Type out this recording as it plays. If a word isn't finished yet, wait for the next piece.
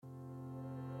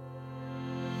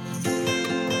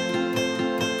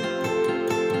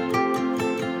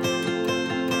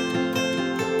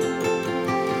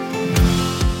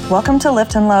Welcome to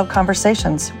Lift and Love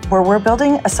Conversations, where we're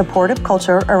building a supportive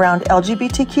culture around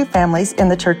LGBTQ families in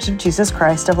the Church of Jesus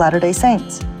Christ of Latter-day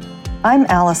Saints. I'm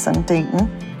Allison Dayton,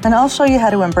 and I'll show you how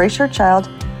to embrace your child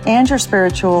and your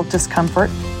spiritual discomfort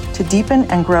to deepen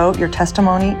and grow your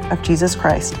testimony of Jesus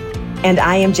Christ. And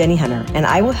I am Jenny Hunter, and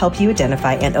I will help you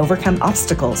identify and overcome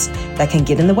obstacles that can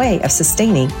get in the way of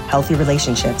sustaining healthy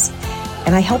relationships.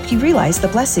 And I help you realize the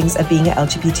blessings of being an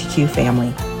LGBTQ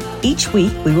family. Each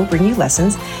week, we will bring you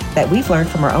lessons that we've learned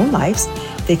from our own lives,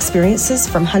 the experiences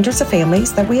from hundreds of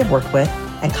families that we have worked with,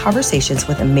 and conversations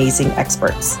with amazing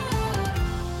experts.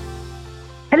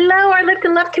 Hello, our Lift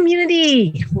and Love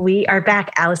community. We are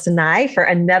back, Allison and I, for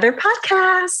another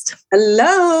podcast.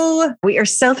 Hello. We are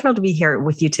so thrilled to be here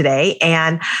with you today.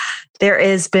 And there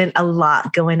has been a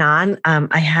lot going on.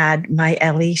 I had my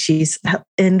Ellie, she's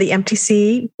in the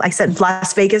MTC. I said,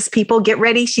 Las Vegas people, get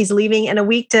ready. She's leaving in a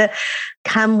week to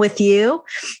come with you.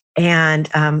 And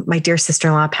my dear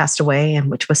sister-in-law passed away, and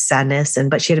which was sadness.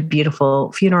 But she had a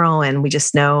beautiful funeral. And we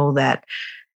just know that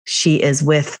she is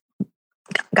with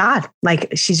God.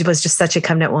 Like, she was just such a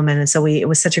covenant woman. And so it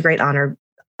was such a great honor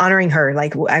honoring her.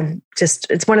 Like,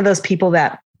 it's one of those people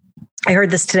that I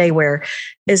heard this today where,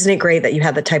 isn't it great that you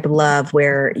have the type of love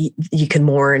where you can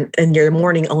mourn, and you're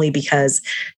mourning only because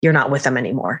you're not with them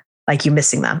anymore, like you're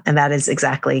missing them. And that is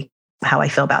exactly how I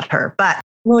feel about her. But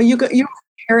well, you were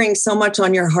carrying so much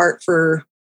on your heart for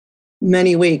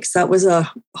many weeks. That was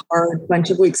a hard bunch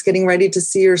of weeks, getting ready to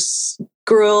see your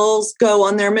girls go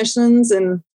on their missions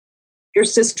and your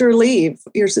sister-in-law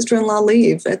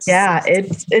leave.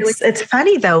 It's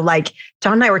funny though. Like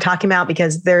John and I were talking about,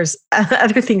 because there's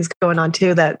other things going on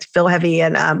too that feel heavy,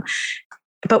 and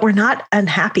but we're not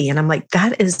unhappy. And I'm like,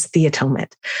 that is the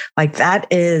atonement. Like, that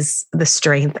is the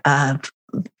strength of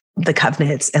the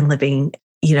covenants and living,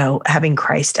 having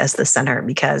Christ as the center,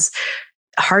 because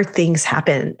hard things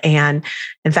happen. And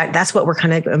in fact, that's what we're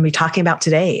kind of going to be talking about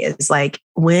today, is like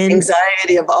when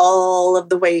anxiety of all of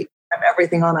the weight of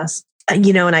everything on us. And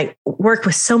I work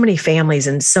with so many families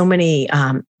and so many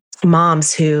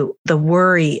moms who the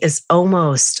worry is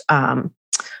almost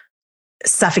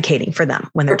suffocating for them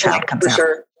when their child comes out.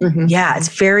 Sure. Mm-hmm. Yeah, it's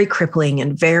very crippling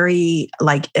and very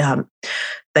like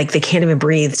they can't even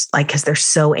breathe, like, because they're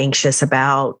so anxious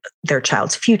about their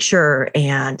child's future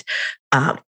and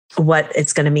what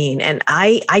it's going to mean. And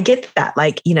I get that.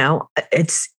 Like,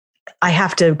 I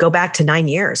have to go back to 9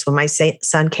 years when my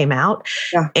son came out,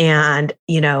 and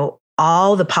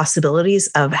all the possibilities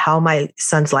of how my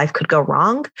son's life could go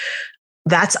wrong.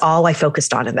 That's all I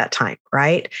focused on in that time.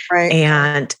 Right.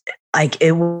 And like,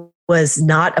 it was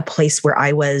not a place where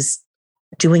I was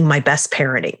doing my best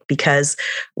parenting, because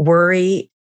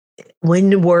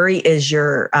when worry is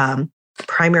your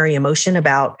primary emotion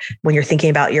about when you're thinking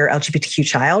about your LGBTQ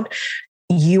child,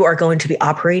 you are going to be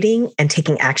operating and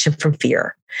taking action from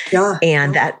fear. Yeah.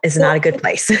 And that is not a good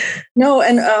place. No.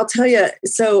 And I'll tell you,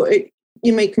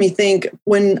 you make me think,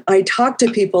 when I talk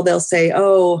to people, they'll say,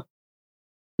 oh,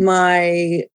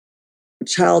 my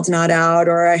child's not out.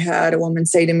 Or I had a woman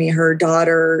say to me, her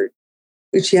daughter,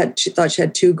 she thought she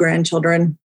had 2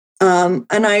 grandchildren. And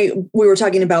we were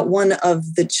talking about one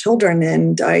of the children,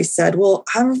 and I said, well,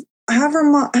 have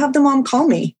the mom call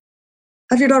me.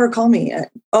 Have your daughter call me.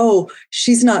 Oh,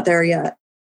 she's not there yet.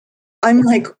 I'm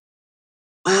like,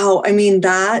 wow. I mean,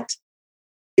 that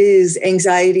is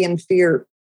anxiety and fear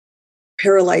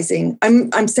paralyzing.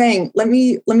 I'm saying, let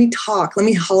me talk, let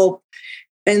me help.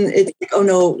 And it's like, oh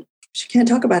no, she can't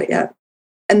talk about it yet.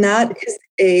 And that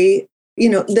is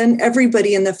then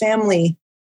everybody in the family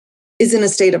is in a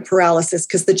state of paralysis,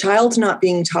 because the child's not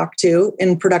being talked to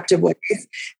in productive ways.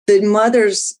 The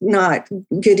mother's not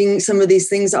getting some of these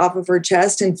things off of her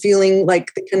chest and feeling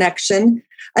like the connection.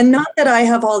 And not that I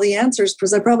have all the answers,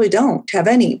 because I probably don't have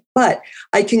any, but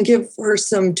I can give her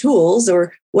some tools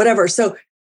or whatever. So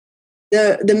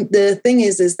the thing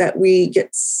is that we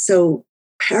get so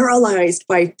paralyzed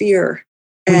by fear.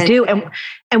 We do.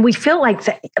 And we feel like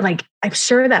that, like, I'm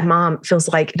sure that mom feels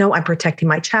like, no, I'm protecting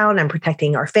my child. I'm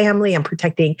protecting our family. I'm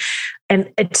protecting.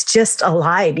 And it's just a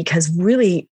lie, because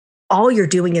really all you're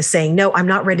doing is saying, no, I'm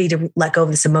not ready to let go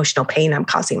of this emotional pain I'm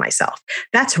causing myself.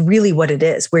 That's really what it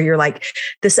is, where you're like,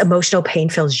 this emotional pain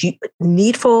feels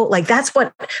needful. Like, that's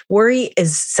what worry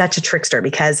is, such a trickster,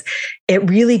 because it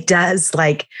really does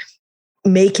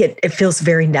make it feels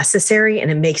very necessary, and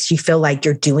it makes you feel like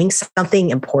you're doing something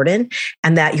important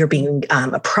and that you're being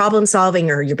a problem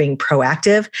solving, or you're being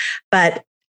proactive. But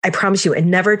I promise you, it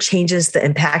never changes the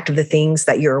impact of the things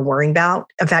that you're worrying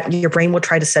about. In fact, your brain will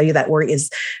try to tell you that worry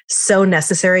is so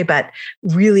necessary, but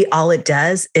really all it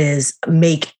does is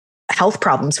make health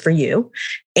problems for you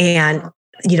and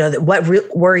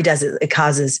worry does is it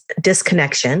causes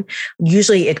disconnection.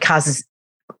 Usually it causes,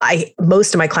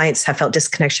 most of my clients have felt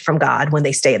disconnection from God when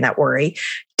they stay in that worry,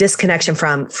 disconnection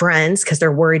from friends because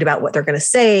they're worried about what they're going to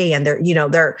say. And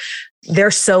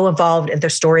they're so involved in their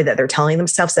story that they're telling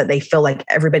themselves that they feel like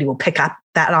everybody will pick up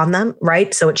that on them.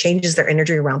 Right. So it changes their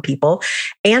energy around people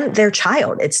and their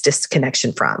child. It's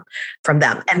disconnection from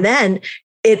them. And then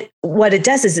what it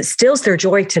does is it steals their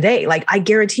joy today. Like I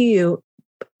guarantee you,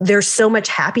 there's so much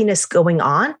happiness going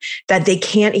on that they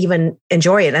can't even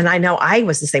enjoy it. And I know I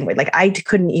was the same way. Like I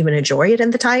couldn't even enjoy it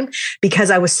in the time because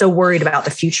I was so worried about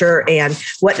the future and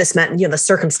what this meant, the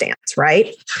circumstance.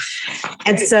 Right.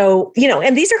 And so,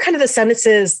 and these are kind of the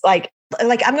sentences like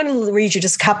I'm going to read you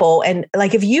just a couple. And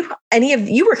like, if any of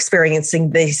you were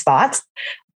experiencing these thoughts,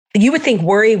 you would think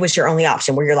worry was your only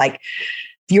option, where you're like,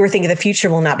 you were thinking the future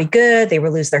will not be good. They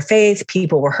will lose their faith.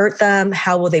 People will hurt them.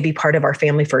 How will they be part of our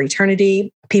family for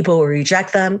eternity? People will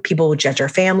reject them. People will judge our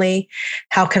family.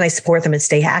 How can I support them and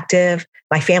stay active?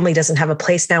 My family doesn't have a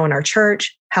place now in our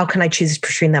church. How can I choose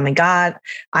between them and God?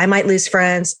 I might lose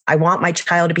friends. I want my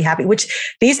child to be happy,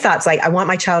 which these thoughts, like I want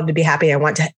my child to be happy. I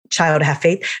want child to have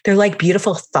faith. They're like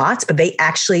beautiful thoughts, but they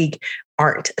actually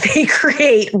aren't. They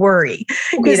create worry.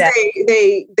 Because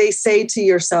they say to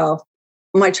yourself,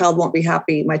 my child won't be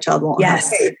happy. My child won't have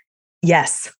faith.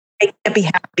 Yes. They can't be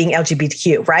happy being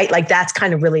LGBTQ, right? Like that's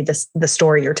kind of really the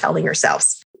story you're telling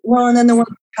yourselves. Well, and then the one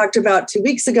we talked about 2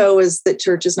 weeks ago is that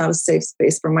church is not a safe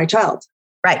space for my child.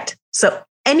 Right. So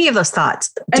any of those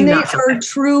thoughts and they are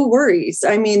true worries.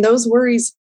 I mean, those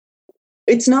worries,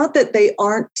 it's not that they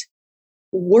aren't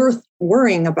worth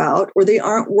worrying about or they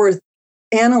aren't worth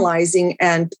analyzing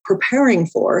and preparing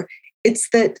for. It's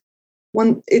that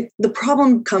the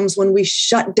problem comes when we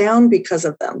shut down because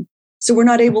of them. So we're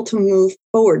not able to move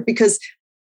forward, because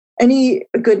any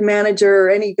good manager or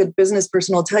any good business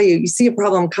person will tell you, you see a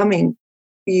problem coming,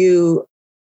 you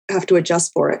have to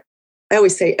adjust for it. I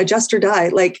always say adjust or die,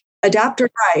 like adapt or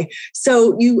die.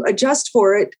 So you adjust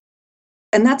for it.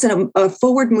 And that's a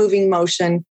forward moving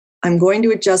motion. I'm going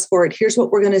to adjust for it. Here's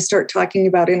what we're going to start talking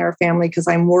about in our family because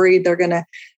I'm worried they're going to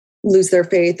lose their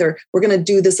faith, or we're going to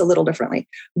do this a little differently.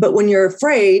 But when you're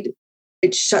afraid,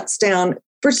 it shuts down.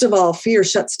 First of all, fear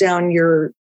shuts down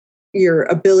your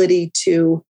ability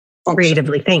to function.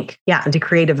 Creatively think. Yeah. And to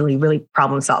creatively really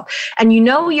problem solve. And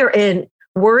you're in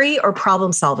worry or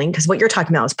problem solving, because what you're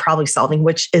talking about is problem solving,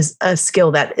 which is a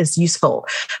skill that is useful.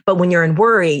 But when you're in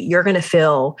worry, you're going to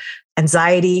feel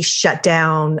anxiety, shut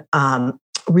down,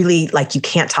 really like you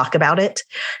can't talk about it.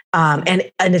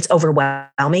 And it's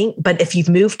overwhelming. But if you've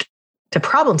moved to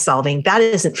problem solving, that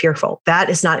isn't fearful. That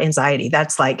is not anxiety.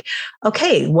 That's like,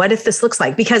 okay, what if this looks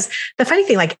like? Because the funny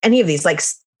thing, like any of these, like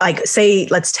say,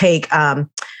 let's take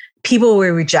people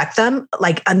will reject them.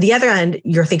 Like on the other end,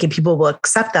 you're thinking people will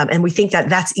accept them. And we think that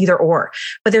that's either or.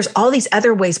 But there's all these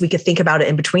other ways we could think about it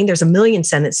in between. There's a million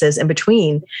sentences in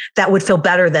between that would feel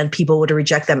better than people would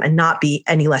reject them and not be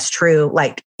any less true.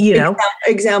 Like,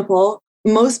 Example,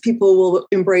 most people will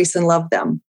embrace and love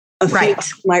them. Right.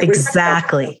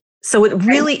 Exactly. So it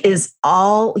really is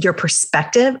all your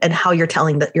perspective and how you're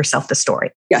telling yourself the story.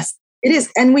 Yes, it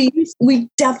is. And we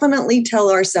definitely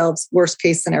tell ourselves worst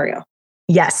case scenario.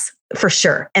 Yes, for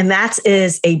sure. And that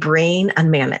is a brain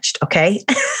unmanaged. Okay.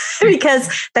 Because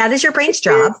that is your brain's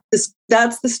job.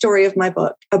 That's the story of my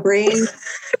book. A brain.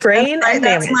 Unmanaged.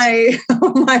 That's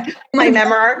my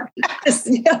memoir.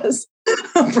 Yes.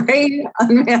 A brain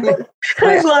unmanaged.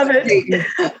 I love it.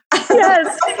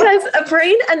 Yes, because a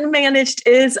brain unmanaged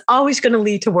is always going to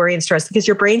lead to worry and stress, because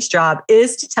your brain's job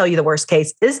is to tell you the worst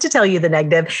case, is to tell you the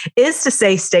negative, is to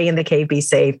say, stay in the cave, be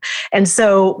safe. And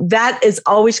so that is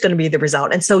always going to be the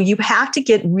result. And so you have to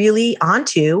get really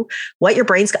onto what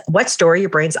story your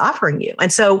brain's offering you.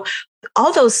 And so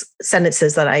all those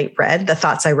sentences that I read, the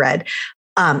thoughts I read,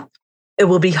 it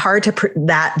will be hard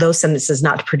to those sentences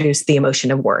not to produce the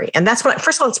emotion of worry. And that's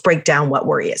first of all, let's break down what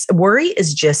worry is. Worry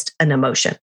is just an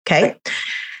emotion. Okay. Right.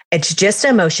 It's just an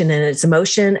emotion, and it's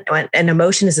emotion. An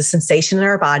emotion is a sensation in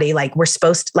our body. Like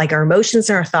our emotions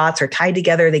and our thoughts are tied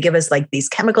together. They give us like these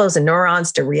chemicals and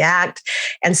neurons to react.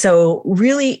 And so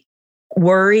really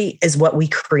worry is what we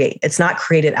create. It's not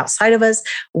created outside of us.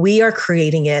 We are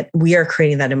creating it. We are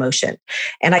creating that emotion.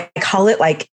 And I call it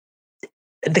like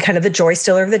the kind of the joy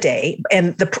stealer of the day.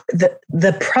 And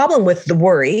the problem with the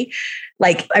worry,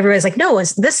 like everybody's like, no, in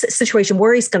this situation,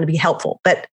 worry is going to be helpful.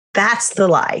 But that's the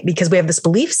lie, because we have this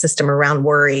belief system around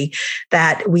worry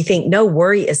that we think, no,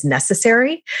 worry is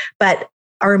necessary, but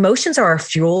our emotions are our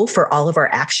fuel for all of our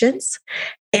actions.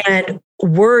 And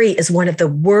worry is one of the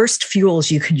worst fuels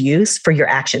you could use for your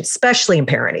actions, especially in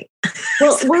parenting.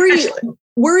 Well,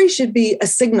 worry should be a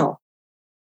signal.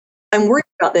 I'm worried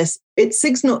about this. It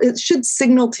should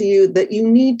signal to you that you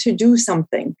need to do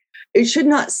something. It should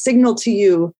not signal to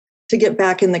you to get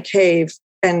back in the cave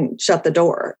and shut the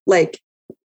door. Like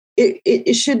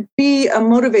it should be a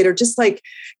motivator, just like,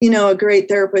 a great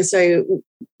therapist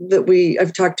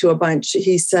I've talked to a bunch.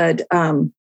 He said,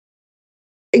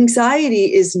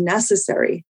 anxiety is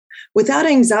necessary. Without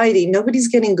anxiety, nobody's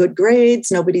getting good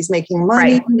grades. Nobody's making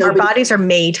money. Right. Our bodies are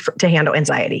made to handle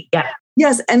anxiety. Yeah.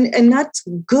 Yes. And that's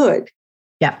good.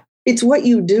 Yeah. It's what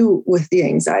you do with the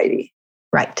anxiety.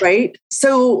 Right. Right.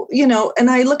 So, and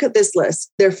I look at this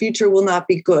list, their future will not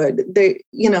be good. They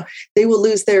will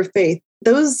lose their faith.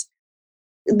 Those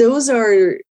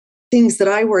are things that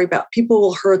I worry about. People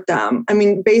will hurt them. I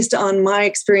mean, based on my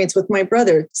experience with my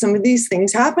brother, some of these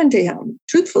things happened to him,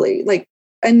 truthfully,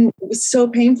 and it was so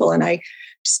painful. And I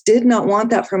just did not want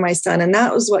that for my son. And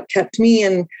that was what kept me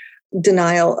in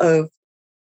denial of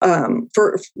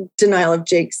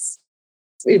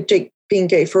Jake being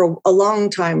gay for a long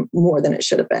time, more than it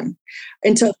should have been.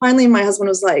 Until finally my husband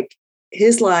was like,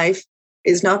 his life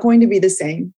is not going to be the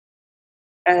same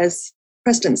as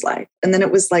Preston's life. And then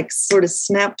it was like sort of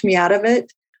snapped me out of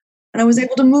it. And I was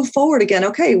able to move forward again.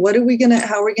 Okay, how are we going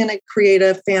to create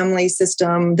a family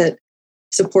system that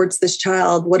supports this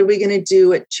child? What are we going to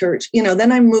do at church?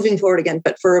 Then I'm moving forward again.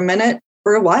 But for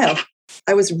a while,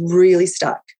 I was really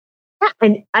stuck.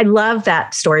 And I love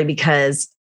that story because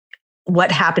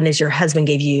what happened is your husband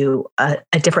gave you a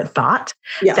different thought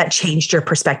that changed your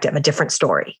perspective, a different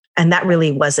story. And that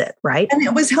really was it, right? And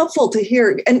it was helpful to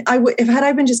hear. And if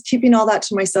I been just keeping all that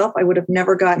to myself, he would have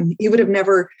never been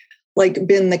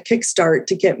the kickstart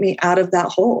to get me out of that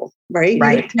hole, right? He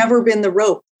would have never been the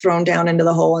rope thrown down into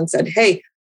the hole and said, hey,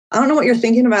 I don't know what you're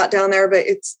thinking about down there, but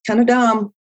it's kind of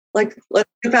dumb. Like, let's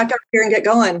get back up here and get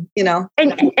going,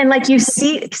 And like you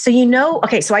see,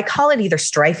 okay, so I call it either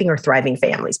striving or thriving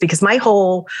families, because my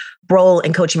whole role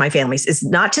in coaching my families is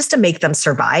not just to make them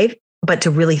survive, but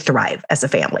to really thrive as a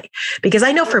family. Because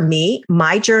I know for me,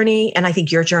 my journey, and I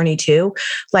think your journey too,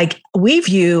 like we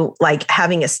view like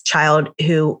having a child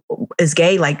who is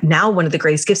gay, like now one of the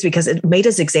greatest gifts, because it made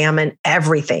us examine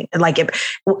everything. And like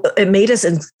it made us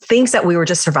in things that we were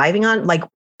just surviving on, like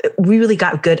we really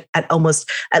got good at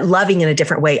loving in a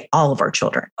different way all of our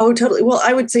children. Oh, totally. Well,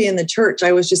 I would say in the church,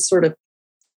 I was just sort of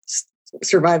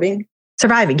surviving.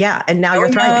 Yeah. And now you're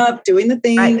thriving. Doing the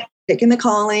thing, taking the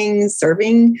calling,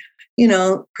 serving,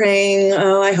 praying,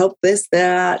 oh, I hope this,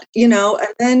 that, and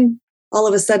then all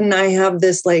of a sudden I have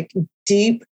this like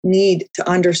deep need to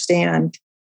understand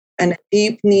and a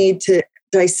deep need to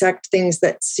dissect things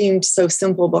that seemed so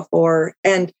simple before.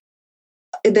 And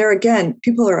there again,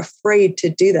 people are afraid to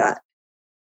do that.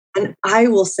 And I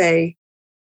will say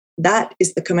that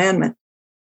is the commandment.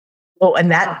 Well,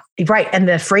 and right. And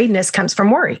the afraidness comes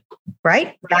from worry,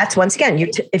 right? That's once again,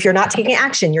 if you're not taking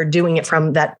action, you're doing it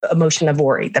from that emotion of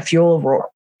worry, the fuel of worry.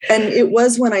 And it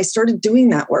was when I started doing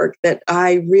that work that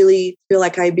I really feel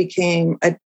like I became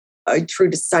a true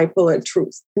disciple,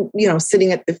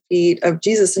 sitting at the feet of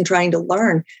Jesus and trying to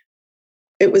learn.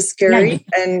 It was scary,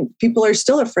 and people are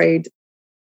still afraid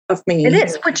of me. It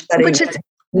is, which is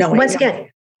once again,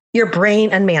 your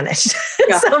brain unmanaged.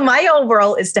 Yeah. So my whole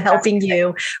role is to helping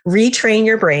you retrain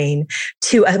your brain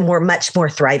to a much more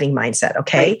thriving mindset.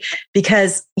 Okay. Right.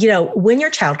 Because, when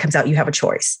your child comes out, you have a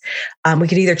choice. We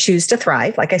could either choose to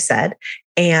thrive, like I said,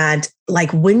 and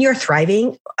like when you're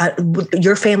thriving,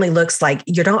 your family looks like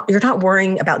you're not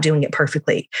worrying about doing it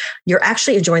perfectly. You're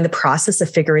actually enjoying the process of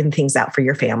figuring things out for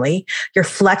your family. You're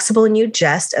flexible and you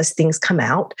adjust as things come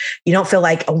out. You don't feel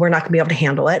like, we're not going to be able to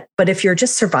handle it. But if you're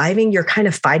just surviving, you're kind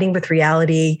of fighting with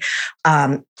reality.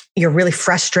 You're really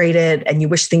frustrated and you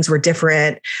wish things were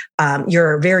different.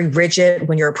 You're very rigid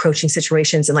when you're approaching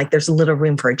situations and like there's a little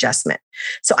room for adjustment.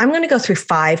 So I'm going to go through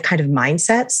 5 kind of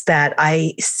mindsets that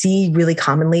I see really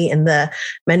commonly in the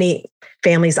many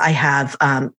families I have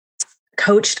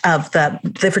coached, of the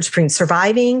difference between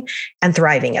surviving and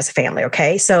thriving as a family.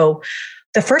 Okay. So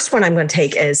the first one I'm going to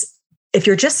take is, if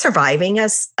you're just surviving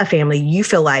as a family, you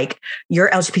feel like your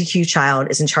LGBTQ child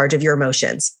is in charge of your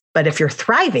emotions. But if you're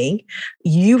thriving,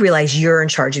 you realize you're in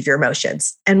charge of your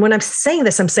emotions. And when I'm saying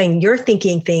this, I'm saying you're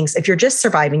thinking things. If you're just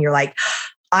surviving, you're like,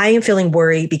 I am feeling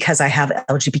worried because I have an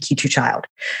LGBTQ child.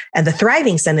 And the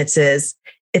thriving sentence is,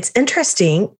 it's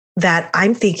interesting that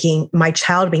I'm thinking my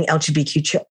child being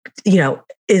LGBTQ,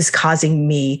 is causing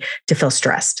me to feel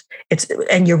stressed.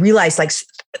 And you realize like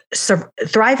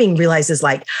thriving realizes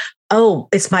like, oh,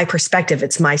 it's my perspective.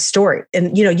 It's my story.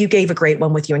 And, you gave a great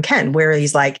one with you and Ken, where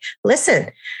he's like, listen,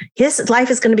 his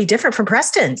life is going to be different from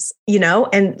Preston's,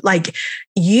 and like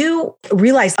you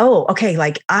realize, oh, okay,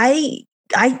 like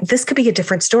this could be a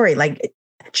different story. Like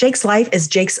Jake's life is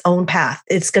Jake's own path.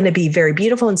 It's going to be very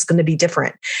beautiful and it's going to be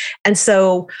different. And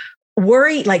so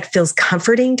worry like feels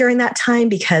comforting during that time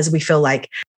because we feel like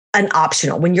an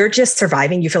optional. When you're just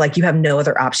surviving, you feel like you have no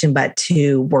other option but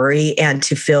to worry and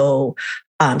to feel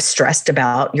stressed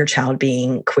about your child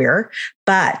being queer.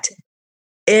 But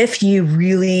if you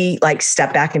really like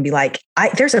step back and be like,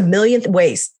 there's a million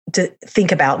ways to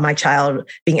think about my child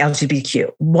being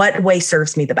LGBTQ. What way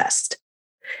serves me the best?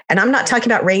 And I'm not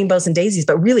talking about rainbows and daisies,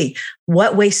 but really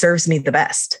what way serves me the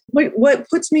best? What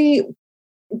puts me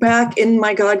back in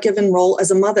my God-given role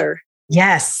as a mother?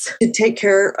 Yes. To take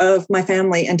care of my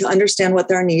family and to understand what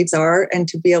their needs are and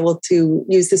to be able to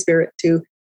use the Spirit to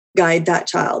guide that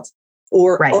child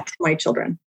or all my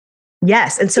children.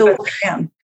 Yes. And so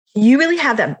you really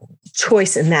have that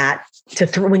choice in that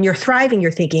when you're thriving,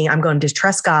 you're thinking, I'm going to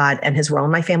trust God and his role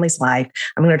in my family's life.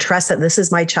 I'm going to trust that this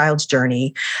is my child's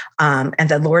journey. And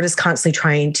the Lord is constantly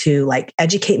trying to like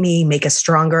educate me, make us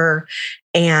stronger.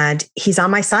 And he's on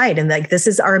my side. And like, this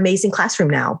is our amazing classroom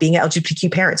now, being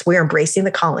LGBTQ parents, we're embracing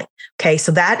the calling. Okay.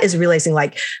 So that is realizing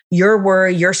like your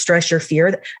worry, your stress, your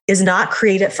fear is not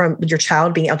created from your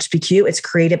child being LGBTQ. It's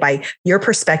created by your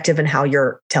perspective and how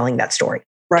you're telling that story.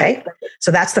 Right. Okay?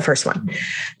 So that's the first one.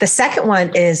 The second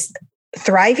one is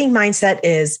thriving mindset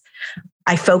is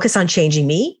I focus on changing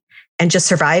me, and just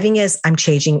surviving is I'm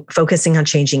focusing on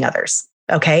changing others.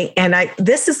 Okay. And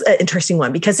this is an interesting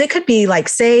one because it could be like,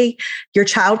 say your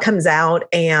child comes out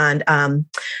and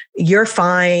you're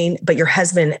fine, but your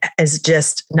husband is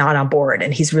just not on board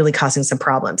and he's really causing some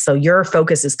problems. So your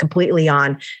focus is completely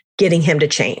on getting him to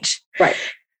change. Right.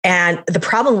 And the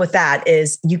problem with that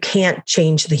is you can't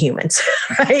change the humans,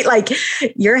 right? Like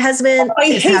your husband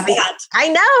is having, that. I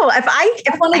know. If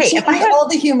I had all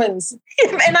the humans,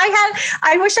 and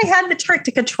I wish I had the trick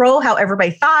to control how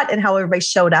everybody thought and how everybody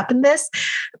showed up in this,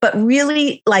 but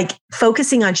really like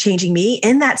focusing on changing me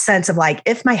in that sense of like,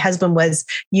 if my husband was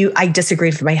I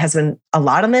disagreed with my husband a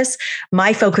lot on this.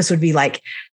 My focus would be like,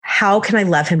 how can I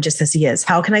love him just as he is?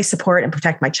 How can I support and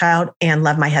protect my child and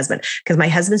love my husband? Because my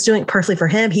husband's doing it perfectly for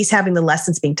him. He's having the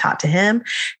lessons being taught to him.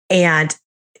 And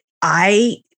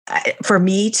for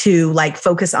me to like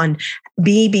focus on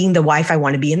me being the wife I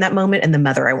want to be in that moment and the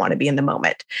mother I want to be in the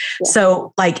moment. Yeah.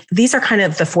 So like, these are kind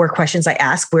of the 4 questions I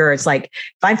ask where it's like,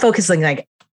 if I'm focusing like,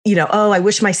 I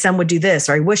wish my son would do this,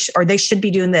 or they should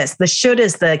be doing this. The should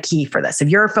is the key for this. If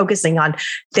you're focusing on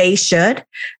they should,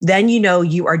 then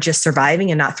you are just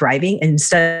surviving and not thriving. And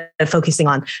instead of focusing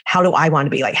on how do I want to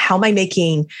be, like, how am I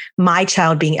making my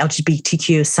child being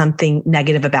LGBTQ something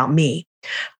negative about me?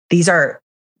 These are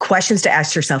questions to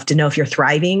ask yourself to know if you're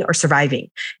thriving or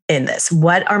surviving in this.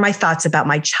 What are my thoughts about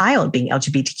my child being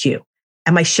LGBTQ?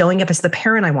 Am I showing up as the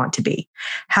parent I want to be?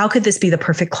 How could this be the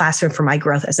perfect classroom for my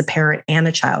growth as a parent and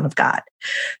a child of God?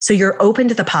 So you're open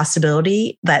to the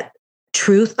possibility that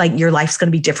truth, like your life's going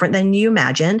to be different than you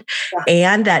imagined,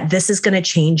 and that this is going to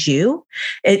change you.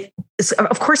 It's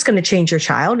of course going to change your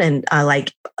child and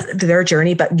like their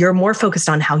journey, but you're more focused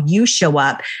on how you show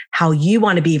up, how you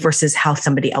want to be versus how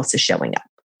somebody else is showing up.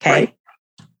 Okay. Right.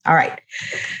 All right.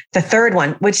 The third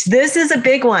one, which this is a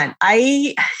big one.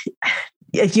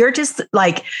 If you're just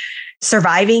like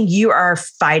surviving, you are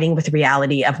fighting with the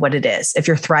reality of what it is. If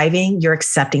you're thriving, you're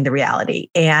accepting the reality.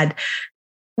 And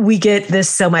we get this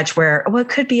so much where, it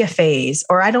could be a phase,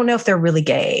 or I don't know if they're really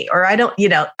gay, or I don't,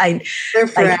 their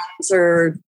friends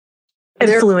are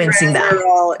influencing them. They're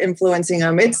all influencing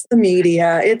them. It's the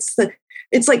media.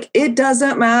 It's like, it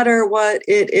doesn't matter what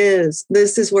it is.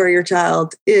 This is where your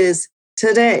child is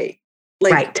today.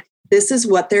 Like, right. This is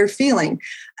what they're feeling.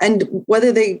 And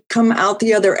whether they come out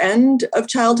the other end of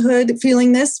childhood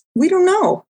feeling this, we don't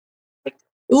know. It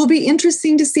will be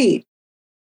interesting to see.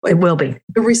 It will be.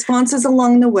 The responses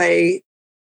along the way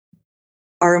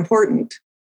are important.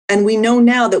 And we know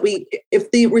now that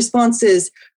if the response is,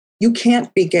 you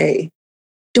can't be gay,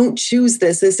 don't choose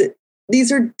this,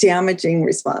 these are damaging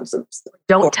responses.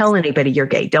 Don't tell anybody you're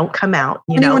gay. Don't come out.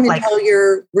 Until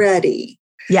you're ready.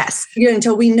 Yes.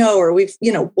 Until we know, or we've,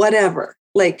 whatever.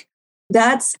 Like,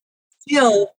 that's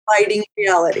still fighting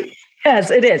reality. Yes,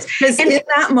 it is. Because in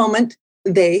that moment,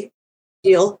 they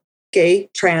feel gay,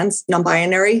 trans,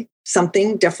 non-binary,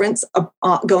 something different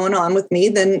going on with me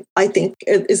than I think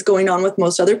is going on with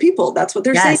most other people. That's what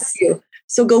they're saying to you.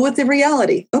 So go with the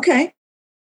reality. Okay.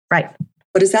 Right.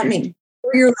 What does that mean?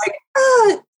 Or you're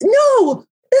like, no,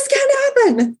 this can't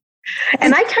happen.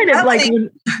 And I kind of like,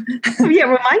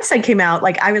 when my son came out,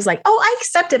 like, I was like, oh, I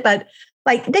accept it. But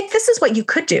like, Nick, this is what you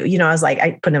could do. You know, I was like,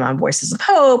 I put him on Voices of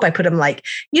Hope. I put him like,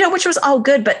 you know, which was all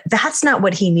good, but that's not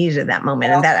what he needed at that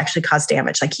moment. And that actually caused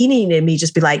damage. Like he needed me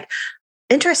just be like,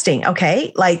 interesting.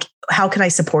 Okay. Like, how can I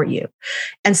support you?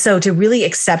 And so to really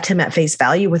accept him at face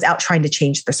value without trying to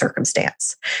change the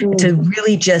circumstance, to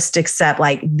really just accept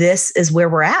like, this is where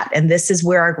we're at and this is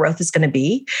where our growth is going to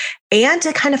be. And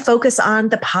to kind of focus on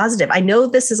the positive. I know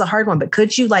this is a hard one, but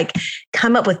could you like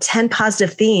come up with 10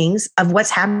 positive things of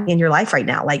what's happening in your life right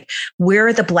now? Like, where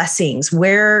are the blessings?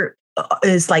 Where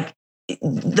is like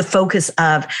the focus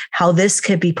of how this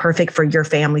could be perfect for your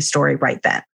family story right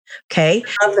then? Okay.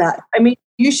 Love that. I mean,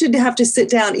 you should have to sit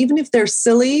down, even if they're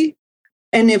silly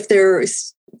and if they're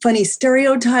funny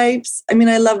stereotypes. I mean,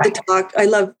 I love the talk. I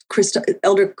love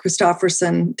Elder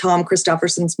Christofferson, Tom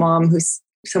Christofferson's mom, who's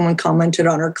someone commented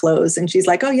on her clothes. And she's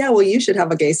like, oh yeah, well, you should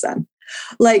have a gay son.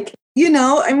 Like, you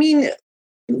know, I mean,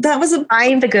 that was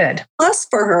find the good plus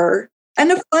for her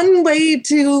and a fun way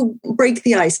to break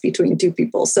the ice between two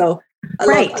people. So I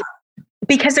love that.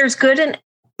 Because there's good in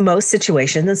most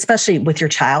situations, especially with your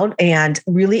child, and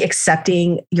really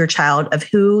accepting your child of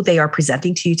who they are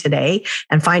presenting to you today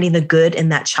and finding the good in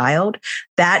that child,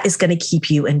 that is going to keep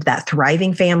you in that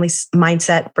thriving family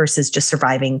mindset versus just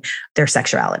surviving their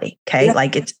sexuality. Okay. Yeah.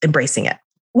 Like it's embracing it.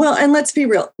 Well, and let's be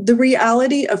real. The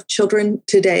reality of children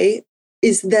today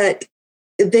is that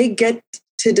they get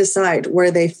to decide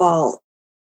where they fall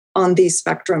on these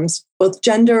spectrums, both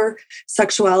gender,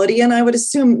 sexuality, and I would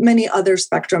assume many other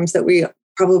spectrums that we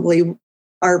probably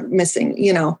are missing,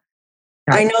 you know.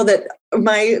 Right. I know that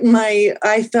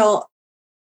I felt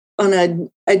on an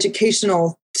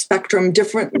educational spectrum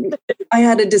different. I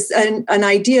had an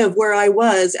idea of where I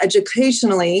was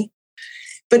educationally,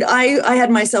 but I had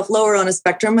myself lower on a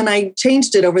spectrum, and I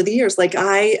changed it over the years. Like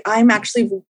I'm actually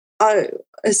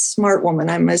a smart woman.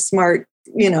 I'm a smart,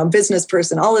 you know, business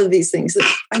person, all of these things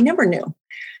that I never knew.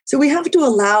 So we have to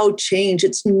allow change.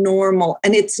 It's normal.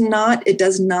 And it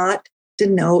does not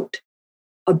denote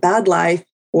a bad life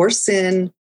or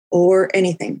sin or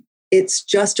anything. It's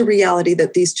just a reality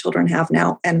that these children have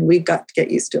now, and we've got to get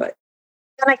used to it.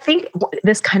 And I think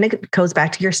this kind of goes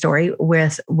back to your story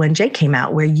with when Jake came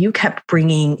out, where you kept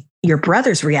bringing your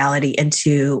brother's reality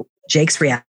into Jake's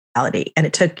reality. And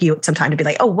it took you some time to be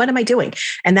like, oh, what am I doing?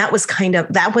 And that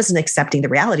wasn't accepting the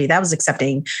reality. That was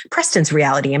accepting Preston's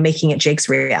reality and making it Jake's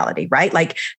reality, right?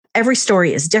 Like every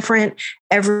story is different.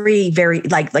 Like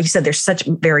you said, there's such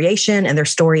variation, and their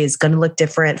story is going to look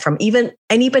different from even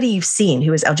anybody you've seen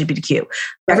who is LGBTQ. Right.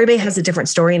 Everybody has a different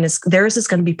story, and theirs is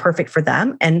going to be perfect for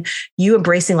them. And you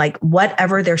embracing like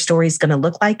whatever their story is going to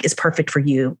look like is perfect for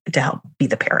you to help be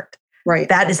the parent. Right.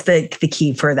 That is the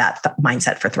key for that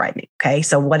mindset for thriving. Okay.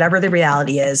 So whatever the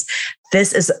reality is,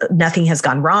 nothing has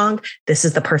gone wrong. This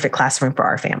is the perfect classroom for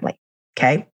our family.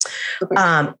 Okay.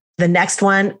 The next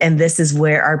one, and this is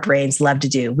where our brains love to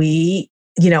do.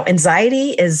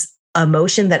 Anxiety is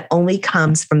emotion that only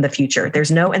comes from the future.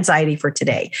 There's no anxiety for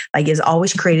today. Like is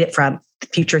always created from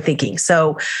future thinking.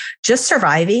 So just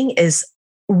surviving is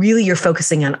really, you're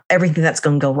focusing on everything that's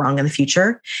going to go wrong in the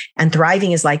future. And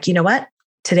thriving is like, you know what?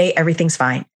 Today, everything's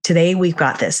fine. Today, we've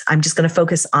got this. I'm just going to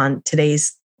focus on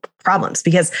today's problems,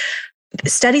 because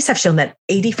studies have shown that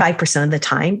 85% of the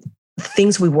time,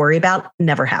 things we worry about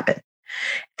never happen.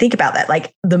 Think about that.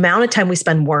 Like the amount of time we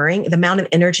spend worrying, the amount of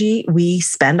energy we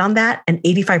spend on that, and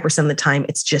 85% of the time,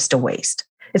 it's just a waste.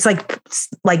 It's like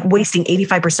wasting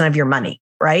 85% of your money,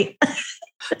 right?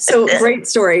 So great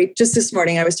story. Just this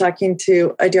morning, I was talking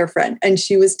to a dear friend, and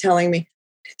she was telling me,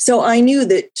 so I knew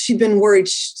that she'd been worried.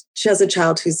 She has a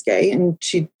child who's gay, and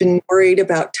she'd been worried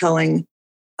about telling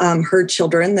her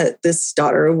children that this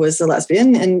daughter was a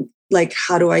lesbian, and like,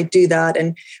 how do I do that?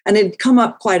 And it'd come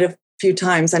up quite a few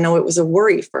times. I know it was a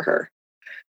worry for her.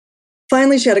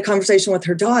 Finally, she had a conversation with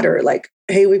her daughter, like,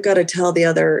 hey, we've got to tell the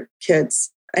other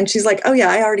kids. And she's like, oh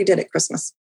yeah, I already did at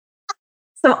Christmas.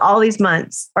 So all these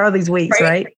months or all these weeks,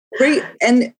 right? Right.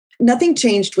 And nothing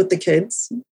changed with the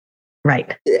kids.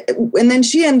 Right. And then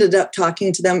she ended up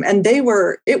talking to them, and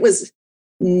it was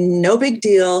no big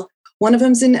deal. One of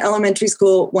them's in elementary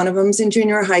school. One of them's in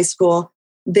junior high school.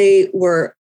 They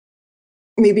were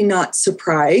maybe not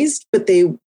surprised, but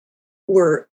they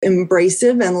were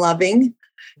embracive and loving.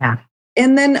 Yeah.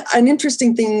 And then an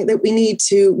interesting thing that we need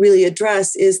to really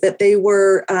address is that they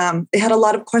had a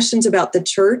lot of questions about the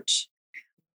church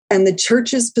and the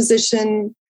church's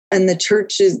position and the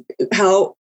church's,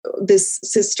 how this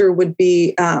sister would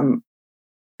be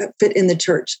fit in the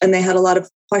church. And they had a lot of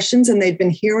questions, and they'd been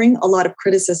hearing a lot of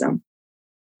criticism.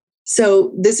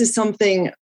 So this is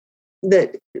something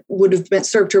that would have been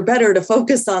served her better to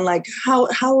focus on like, how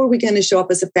are we going to show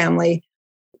up as a family?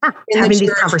 Having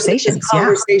these conversations. What's this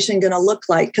conversation going to look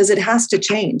like? Because it has to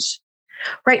change.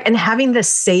 Right. And having this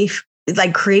safe,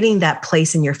 like creating that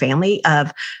place in your family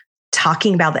of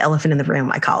talking about the elephant in the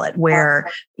room, I call it,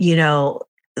 where, you know,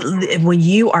 when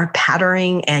you are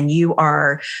patterning and you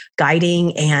are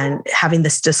guiding and having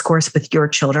this discourse with your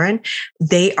children,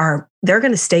 they're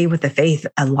going to stay with the faith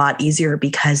a lot easier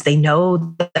because they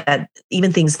know that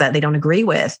even things that they don't agree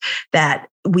with, that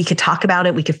we could talk about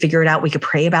it, we could figure it out, we could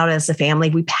pray about it as a family.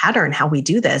 We pattern how we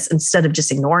do this instead of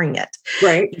just ignoring it.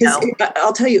 Right.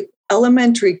 I'll tell you,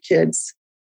 elementary kids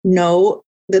know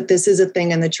that this is a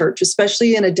thing in the church,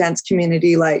 especially in a dense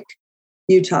community like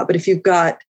Utah. But if you've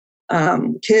got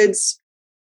kids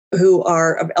who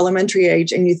are of elementary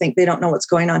age and you think they don't know what's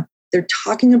going on, they're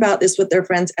talking about this with their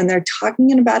friends and they're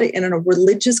talking about it in a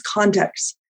religious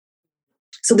context.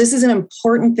 So this is an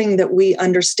important thing that we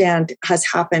understand has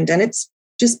happened. And it's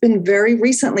just been very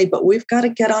recently, but we've got to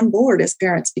get on board as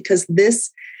parents because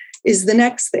this is the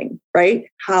next thing, right?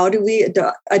 How do we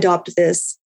adopt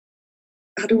this?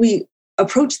 How do we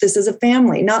approach this as a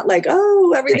family? Not like,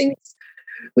 oh, everything,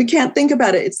 we can't think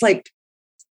about it. It's like,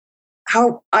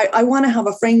 how I want to have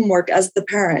a framework as the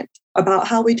parent about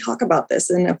how we talk about this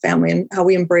in a family and how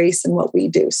we embrace and what we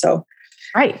do. So,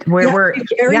 right. We're very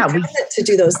present to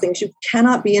do those things. You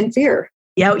cannot be in fear.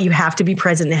 Yeah, you have to be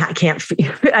present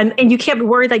and you can't be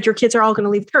worried that your kids are all going to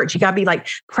leave church. You got to be like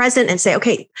present and say,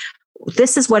 okay,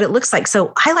 this is what it looks like.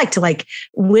 So I like to like,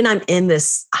 when I'm in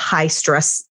this high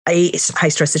stress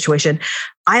situation,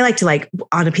 I like to like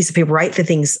on a piece of paper, write the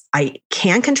things I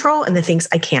can control and the things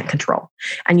I can't control.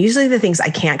 And usually the things I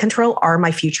can't control are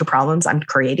my future problems I'm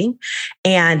creating.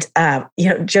 And,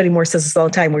 Jody Moore says this all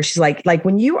the time where she's like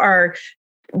when you are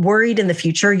worried in the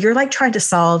future, you're like trying to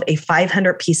solve a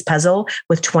 500-piece puzzle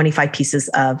with 25 pieces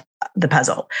of the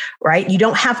puzzle, right? You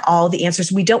don't have all the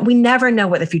answers. We never know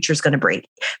what the future is going to bring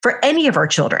for any of our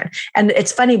children. And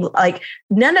it's funny, like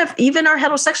even our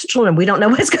heterosexual children, we don't know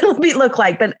what it's going to look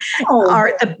like. But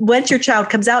once your child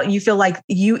comes out, you feel like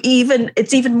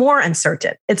it's even more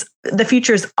uncertain. The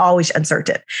future is always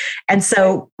uncertain. And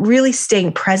so really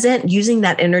staying present, using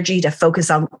that energy to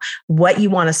focus on what you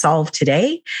want to solve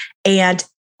today and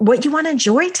what you want to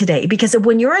enjoy today. Because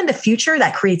when you're in the future,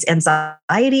 that creates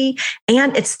anxiety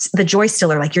and it's the joy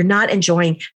stiller. Like you're not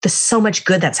enjoying the so much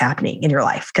good that's happening in your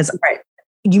life because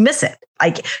you miss it.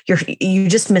 Like you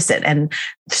just miss it. And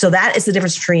so that is the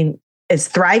difference between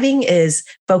thriving is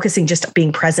focusing, just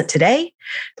being present today,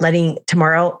 letting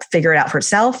tomorrow figure it out for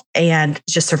itself. And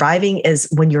just surviving is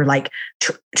when you're like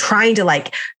trying to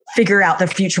like figure out the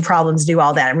future problems, do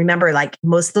all that. And remember, like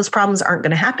most of those problems aren't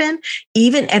going to happen.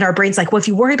 And our brain's like, well, if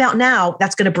you worry about now,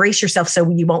 that's going to brace yourself so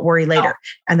you won't worry later. Oh.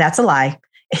 And that's a lie.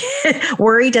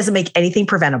 Worry doesn't make anything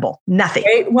preventable. Nothing.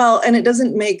 Right? Well, and it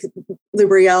doesn't make the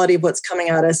reality of what's coming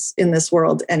at us in this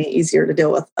world any easier to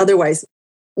deal with. Otherwise,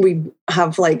 we'd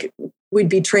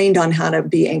be trained on how to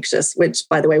be anxious, which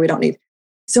by the way, we don't need.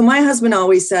 So my husband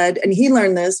always said, and he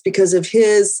learned this because of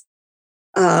his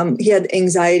he had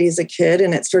anxiety as a kid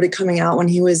and it started coming out when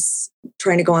he was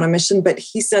trying to go on a mission. But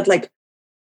he said, like,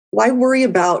 why worry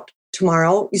about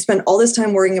tomorrow? You spend all this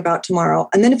time worrying about tomorrow.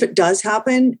 And then if it does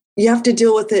happen, you have to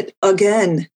deal with it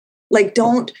again. Like,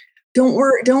 don't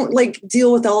worry, don't like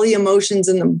deal with all the emotions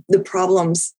and the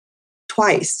problems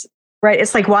twice. Right.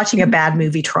 It's like watching a bad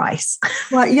movie twice.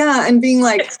 Well, yeah. And being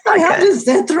like, I have to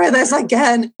sit through this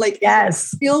again. Like,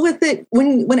 yes, deal with it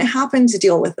when it happens,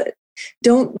 deal with it.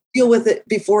 Don't deal with it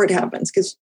before it happens.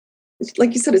 Because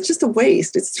like you said, it's just a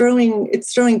waste. It's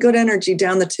throwing good energy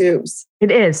down the tubes. It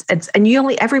is.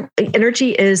 Every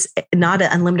energy is not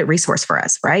an unlimited resource for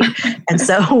us. Right. And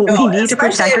so we need to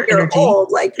protect our energy.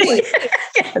 Old, like me.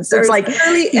 Yes, it's like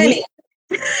really any.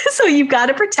 So you've got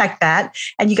to protect that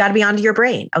and you got to be onto your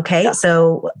brain. Okay. Yeah.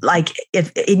 So like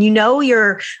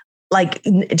you're like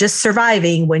just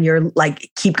surviving when you're like,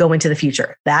 keep going to the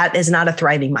future. That is not a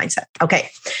thriving mindset. Okay.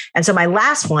 And so my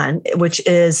last one, which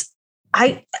is,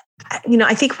 I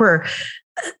think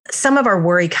some of our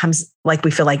worry comes like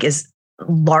we feel like is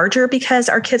larger because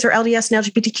our kids are LDS and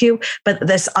LGBTQ, but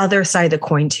this other side of the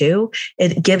coin too,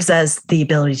 it gives us the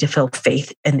ability to feel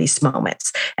faith in these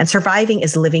moments. And surviving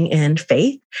is living in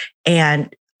faith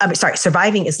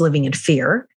surviving is living in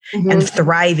fear and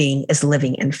thriving is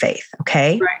living in faith.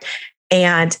 Okay. Right.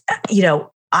 And,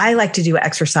 I like to do an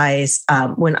exercise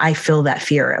when I feel that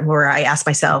fear where I ask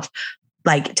myself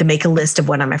like to make a list of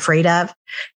what I'm afraid of.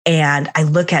 And I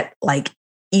look at like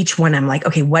each one. I'm like,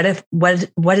 okay, what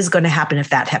is going to happen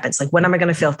if that happens? Like, what am I going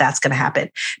to feel if that's going to happen?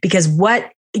 Because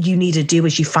what you need to do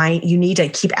is you need to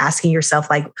keep asking yourself,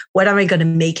 like, what am I going to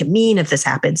make it mean if this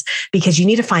happens? Because you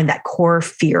need to find that core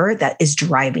fear that is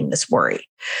driving this worry.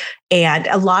 And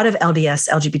a lot of LDS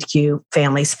LGBTQ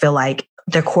families feel like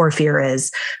their core fear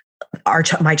is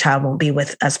my child won't be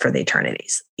with us for the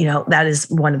eternities. That is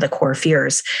one of the core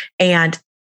fears. And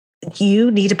you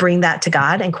need to bring that to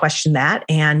God and question that.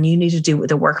 And you need to do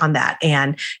the work on that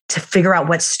and to figure out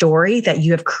what story that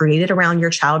you have created around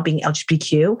your child being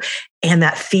LGBTQ. And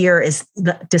that fear is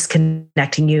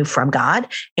disconnecting you from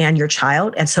God and your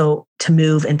child. And so to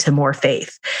move into more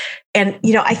faith. And,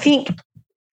 I think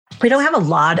we don't have a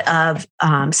lot of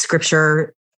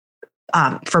scripture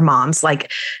for moms,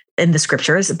 like in the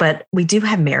scriptures, but we do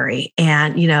have Mary.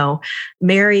 And,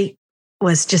 Mary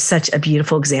was just such a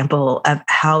beautiful example of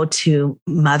how to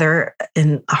mother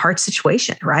in a hard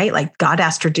situation, right? Like God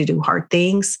asked her to do hard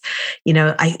things.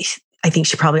 I think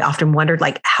she probably often wondered,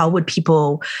 like, how would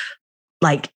people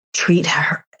treat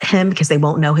him because they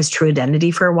won't know his true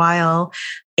identity for a while.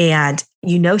 And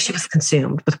she was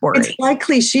consumed with worry. It's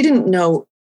likely she didn't know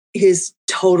his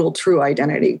total true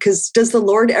identity, because does the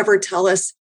Lord ever tell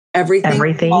us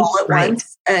everything all at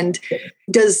once? And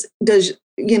does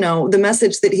the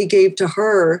message that he gave to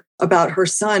her about her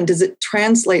son, does it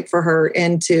translate for her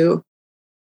into,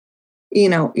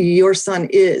 your son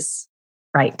is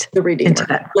right, the Redeemer? Into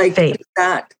that like faith.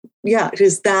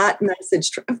 Is that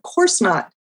message? Of course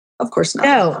not. Of course not.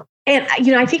 No. And,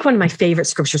 I think one of my favorite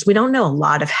scriptures, we don't know a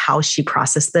lot of how she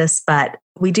processed this, but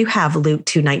we do have Luke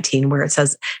 2:19, where it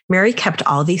says, Mary kept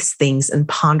all these things and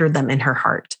pondered them in her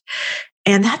heart.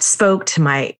 And that spoke to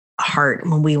my heart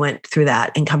when we went through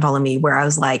that in Come Follow Me, where I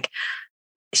was like,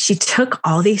 she took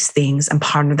all these things and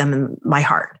pondered them in my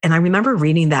heart. And I remember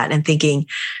reading that and thinking,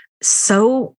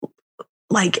 so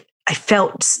like, I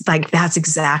felt like that's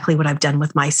exactly what I've done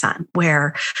with my son,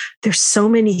 where there's so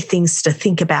many things to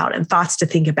think about and thoughts to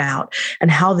think about and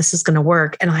how this is going to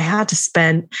work. And I had to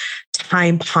spend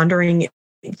time pondering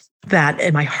that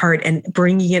in my heart and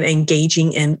bringing it,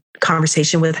 engaging in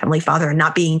conversation with Heavenly Father and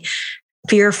not being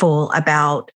fearful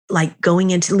about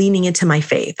leaning into my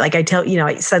faith. Like I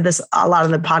said this a lot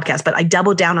on the podcast, but I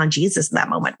doubled down on Jesus in that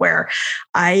moment where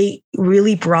I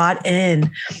really brought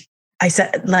in, I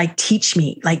said, teach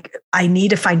me, I need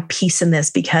to find peace in this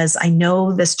because I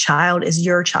know this child is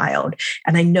your child.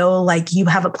 And I know you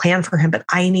have a plan for him, but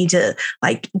I need to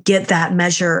get that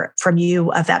measure from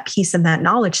you of that peace and that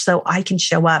knowledge so I can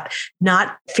show up,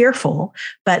 not fearful,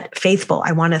 but faithful.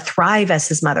 I want to thrive as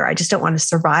his mother. I just don't want to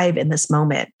survive in this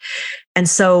moment. And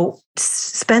so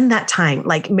spend that time.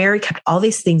 Mary kept all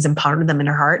these things and pondered them in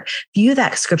her heart. View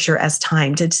that scripture as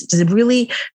time to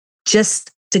really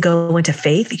just to go into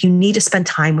faith. You need to spend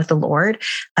time with the Lord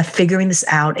of figuring this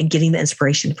out and getting the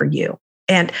inspiration for you.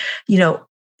 And,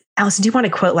 Allison, do you want to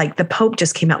quote, the Pope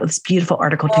just came out with this beautiful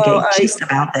article today just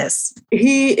about this.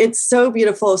 It's so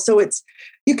beautiful. So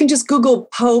you can just Google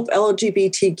Pope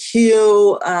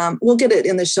LGBTQ. We'll get it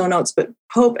in the show notes, but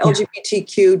Pope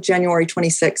LGBTQ, January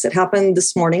 26th. It happened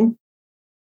this morning.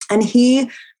 And he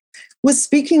was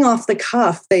speaking off the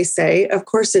cuff, they say. Of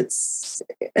course, it's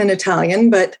in Italian,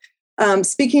 but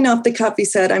speaking off the cuff, he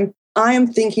said, I am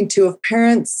thinking too of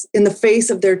parents in the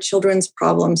face of their children's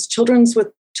problems, children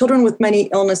with many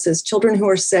illnesses, children who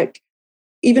are sick,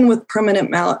 even with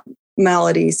permanent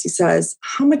maladies. He says,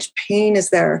 how much pain is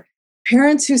there?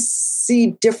 Parents who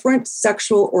see different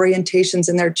sexual orientations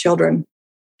in their children,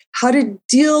 how to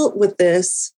deal with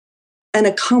this and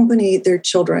accompany their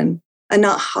children and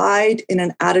not hide in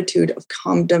an attitude of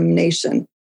condemnation.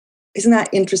 Isn't that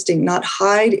interesting? Not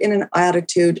hide in an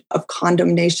attitude of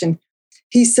condemnation.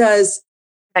 He says,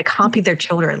 accompany their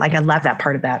children. I love that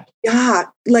part of that. Yeah.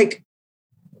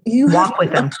 You walk have with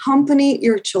to them. Accompany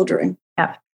your children.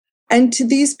 Yeah. And to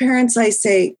these parents, I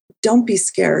say, don't be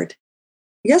scared.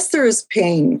 Yes, there is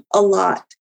pain, a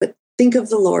lot, but think of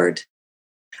the Lord.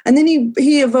 And then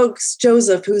he evokes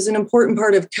Joseph, who's an important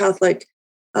part of Catholic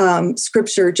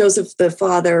scripture, Joseph, the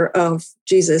father of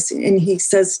Jesus. And he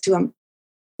says to him,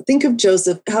 think of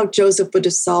Joseph, how Joseph would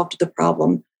have solved the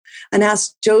problem, and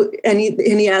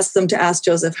he asked them to ask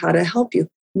Joseph how to help you.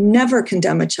 Never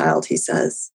condemn a child, he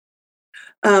says.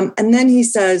 And then he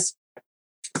says,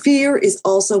 fear is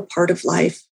also part of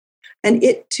life, and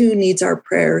it too needs our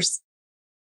prayers.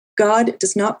 God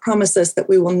does not promise us that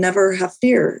we will never have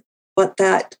fear, but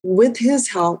that with his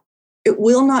help, it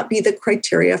will not be the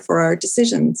criteria for our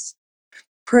decisions.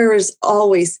 Prayer is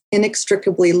always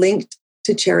inextricably linked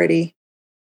to charity.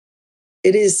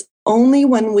 It is only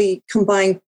when we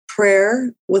combine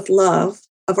prayer with love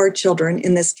of our children,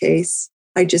 in this case,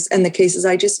 and the cases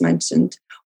I just mentioned,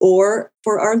 or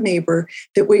for our neighbor,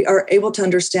 that we are able to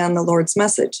understand the Lord's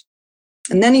message.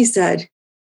 And then he said,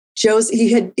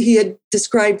 he had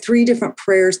described 3 different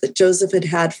prayers that Joseph had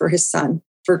had for his son,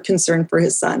 for concern for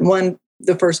his son. One,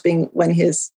 the first being when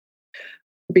his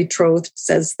betrothed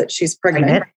says that she's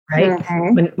pregnant. Right?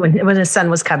 Mm-hmm. When his son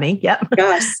was coming. Yep.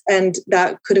 Yes. And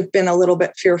that could have been a little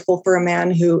bit fearful for a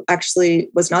man who actually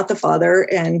was not the father.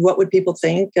 And what would people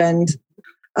think? And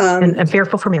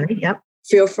fearful for Mary. Yep.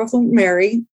 Fearful for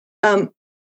Mary. And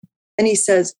he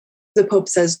says, the Pope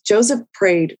says, Joseph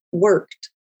prayed, worked,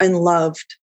 and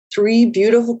loved 3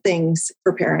 beautiful things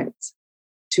for parents: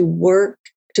 to work,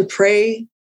 to pray,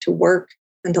 to work,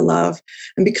 and to love.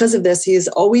 And because of this, he has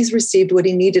always received what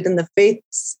he needed in the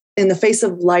face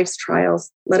of life's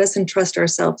trials. Let us entrust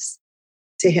ourselves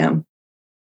to him.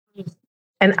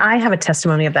 And I have a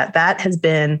testimony of that. That has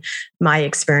been my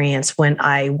experience when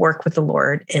I work with the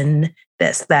Lord in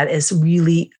this. That is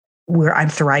really where I'm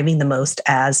thriving the most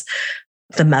as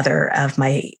the mother of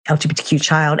my LGBTQ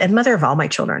child and mother of all my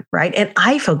children, right? And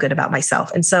I feel good about myself.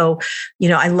 And so,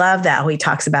 I love that how he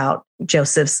talks about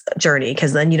Joseph's journey,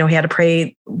 because then, he had to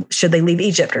pray, should they leave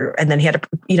Egypt? And then he had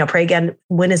to, pray again,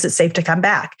 when is it safe to come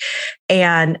back?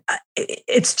 And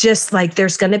it's just like,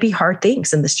 there's going to be hard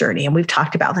things in this journey. And we've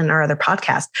talked about that in our other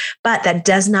podcast, but that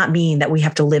does not mean that we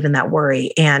have to live in that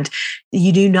worry. And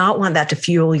you do not want that to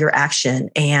fuel your action.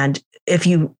 And if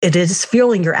it is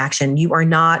fueling your action,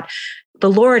 the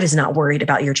Lord is not worried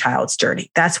about your child's journey.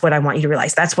 That's what I want you to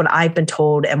realize. That's what I've been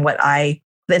told and the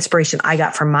inspiration I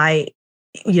got from my,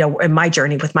 in my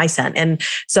journey with my son. And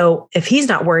so if he's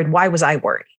not worried, why was I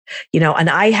worried? And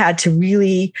I had to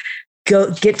really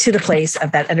get to the place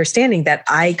of that understanding that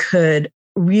I could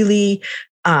really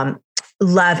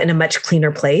love in a much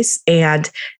cleaner place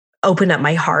and open up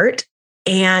my heart.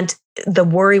 And the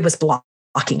worry was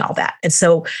blocking all that. And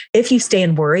so if you stay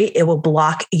in worry, it will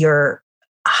block your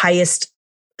highest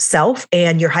self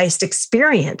and your highest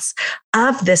experience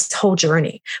of this whole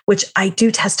journey, which I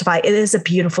do testify, it is a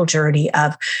beautiful journey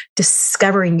of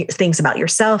discovering things about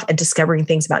yourself and discovering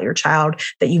things about your child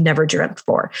that you never dreamt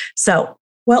for. So,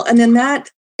 well, and then that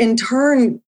in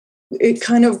turn, it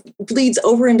kind of bleeds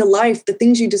over into life. The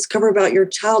things you discover about your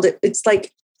child, it's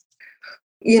like,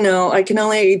 I can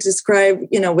only describe,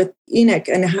 with Enoch,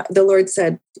 and the Lord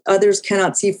said, others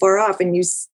cannot see far off. And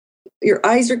your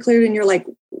eyes are cleared and you're like,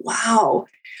 wow,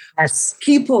 yes,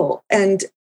 people and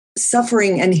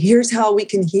suffering. And here's how we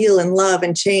can heal and love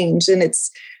and change. And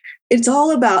it's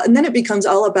all about, and then it becomes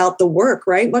all about the work,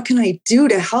 right? What can I do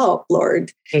to help,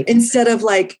 Lord? Right. Instead of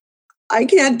like, I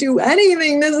can't do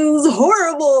anything. This is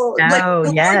horrible.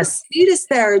 No, yes. Lord need us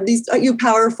there. These you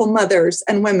powerful mothers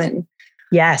and women.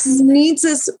 Yes. He needs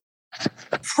us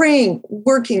praying,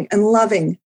 working, and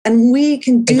loving. And we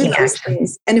can do those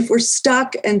things. And if we're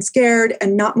stuck and scared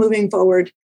and not moving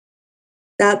forward,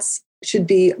 that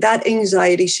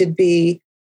anxiety should be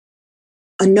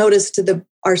a notice to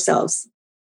ourselves.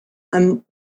 I'm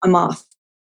off.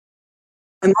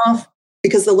 I'm off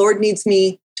because the Lord needs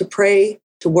me to pray,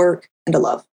 to work, and to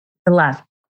love.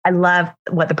 I love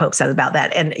what the Pope said about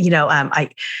that. And, I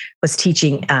was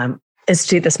teaching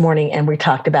Institute this morning, and we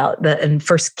talked about in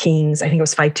 1 Kings, I think it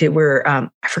was 5:2, where I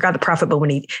forgot the prophet, but when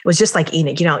it was just like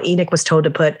Enoch, Enoch was told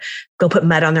to go put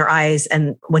mud on their eyes.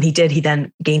 And when he did, he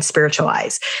then gained spiritual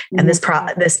eyes. And this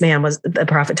man the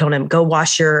prophet told him, go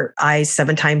wash your eyes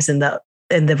 7 times in the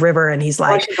river. And he's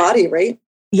like, wash your body, right?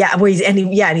 Yeah. And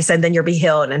he said, then you'll be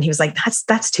healed. And he was like,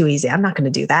 that's too easy. I'm not going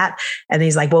to do that. And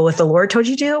he's like, well, if the Lord told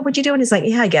you to do it, would you do it? And he's like,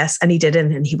 yeah, I guess. And he did it,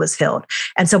 and he was healed.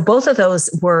 And so both of those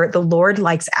were, the Lord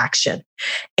likes action,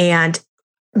 and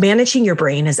managing your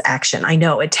brain is action. I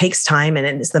know it takes time, and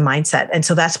it's the mindset. And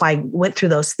so that's why I went through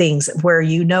those things where,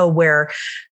 where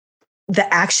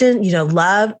the action,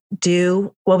 love,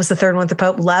 do, what was the third one with the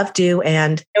Pope? Love, do,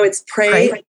 and it's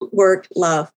pray, work,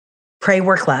 love. Pray,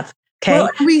 work, love. Okay.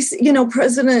 Well,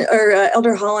 President or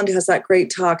Elder Holland has that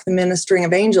great talk, The Ministering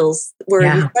of Angels, where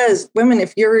he says, women,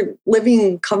 if you're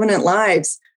living covenant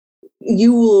lives,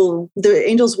 the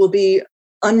angels will be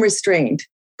unrestrained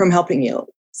from helping you.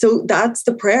 So that's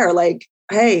the prayer. Like,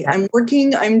 hey, I'm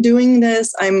working, I'm doing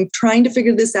this, I'm trying to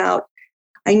figure this out.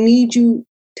 I need you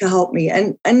to help me.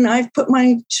 And I've put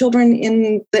my children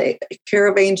in the care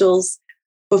of angels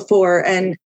before,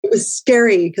 and it was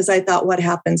scary because I thought, what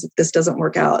happens if this doesn't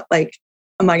work out? Like,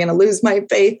 am I going to lose my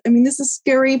faith? I mean, this is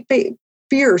scary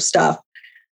fear stuff.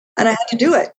 And I had to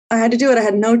do it. I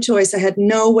had no choice. I had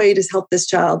no way to help this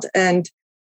child. And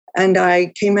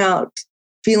I came out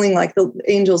feeling like the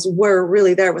angels were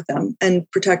really there with them and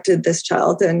protected this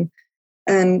child.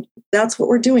 And that's what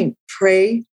we're doing.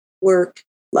 Pray, work,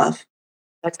 love.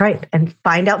 That's right. And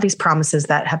find out these promises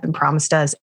that have been promised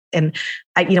us. And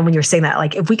when you're saying that,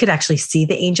 like, if we could actually see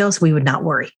the angels, we would not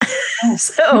worry.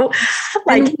 So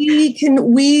like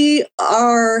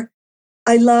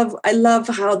I love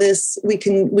how we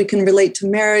can relate to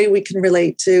Mary. We can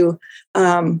relate to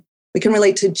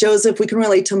Joseph. We can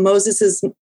relate to Moses's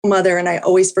mother. And I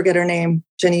always forget her name.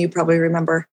 Jenny, you probably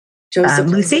remember. Joseph.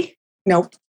 Lucy? No,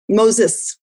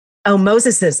 Moses. Oh,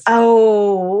 Moses's.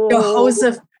 Oh,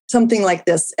 Joseph, something like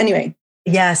this. Anyway.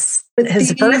 Yes.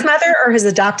 His birth mother or his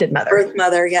adopted mother? Birth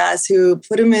mother, yes, who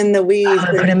put him in the weave.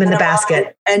 Put him in the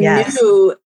basket. And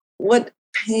knew what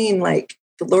pain, like,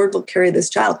 the Lord will carry this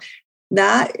child.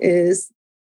 That is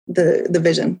the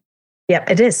vision. Yep,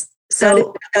 it is.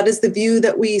 So that is the view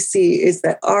that we see, is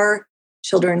that our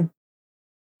children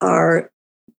are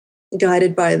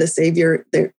guided by the Savior.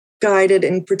 They're guided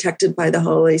and protected by the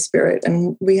Holy Spirit.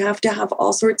 And we have to have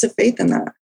all sorts of faith in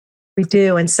that. We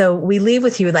do. And so we leave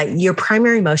with you, like, your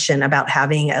primary emotion about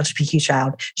having an LGBTQ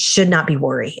child should not be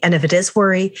worry. And if it is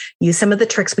worry, use some of the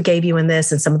tricks we gave you in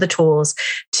this and some of the tools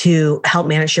to help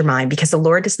manage your mind, because the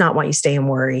Lord does not want you to stay in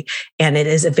worry. And it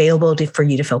is available for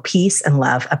you to feel peace and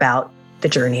love about the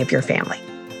journey of your family.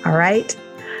 All right.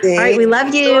 All right. We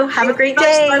love you. Have a great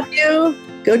day. Love you.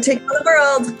 Go take on the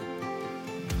world.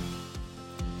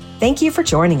 Thank you for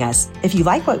joining us. If you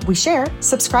like what we share,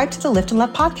 subscribe to the Lift and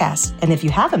Love podcast. And if you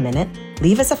have a minute,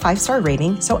 leave us a 5-star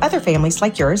rating so other families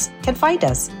like yours can find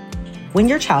us. When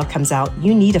your child comes out,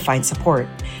 you need to find support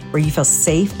where you feel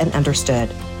safe and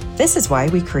understood. This is why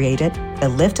we created the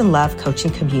Lift and Love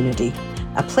coaching community,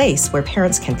 a place where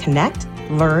parents can connect,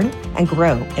 learn, and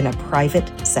grow in a private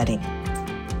setting.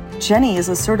 Jenny is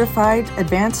a certified,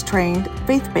 advanced trained,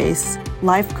 faith-based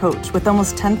life coach with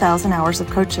almost 10,000 hours of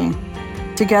coaching.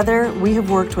 Together, we have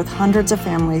worked with hundreds of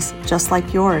families just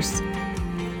like yours.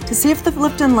 To see if the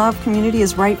Lift and Love community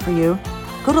is right for you,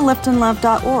 go to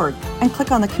liftandlove.org and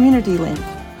click on the community link.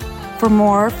 For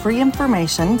more free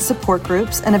information, support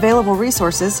groups, and available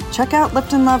resources, check out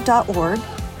liftandlove.org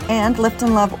and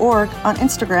liftandlove.org on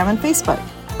Instagram and Facebook.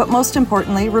 But most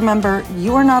importantly, remember,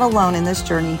 you are not alone in this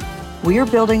journey. We are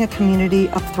building a community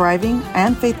of thriving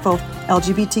and faithful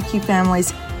LGBTQ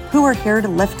families who are here to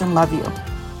lift and love you.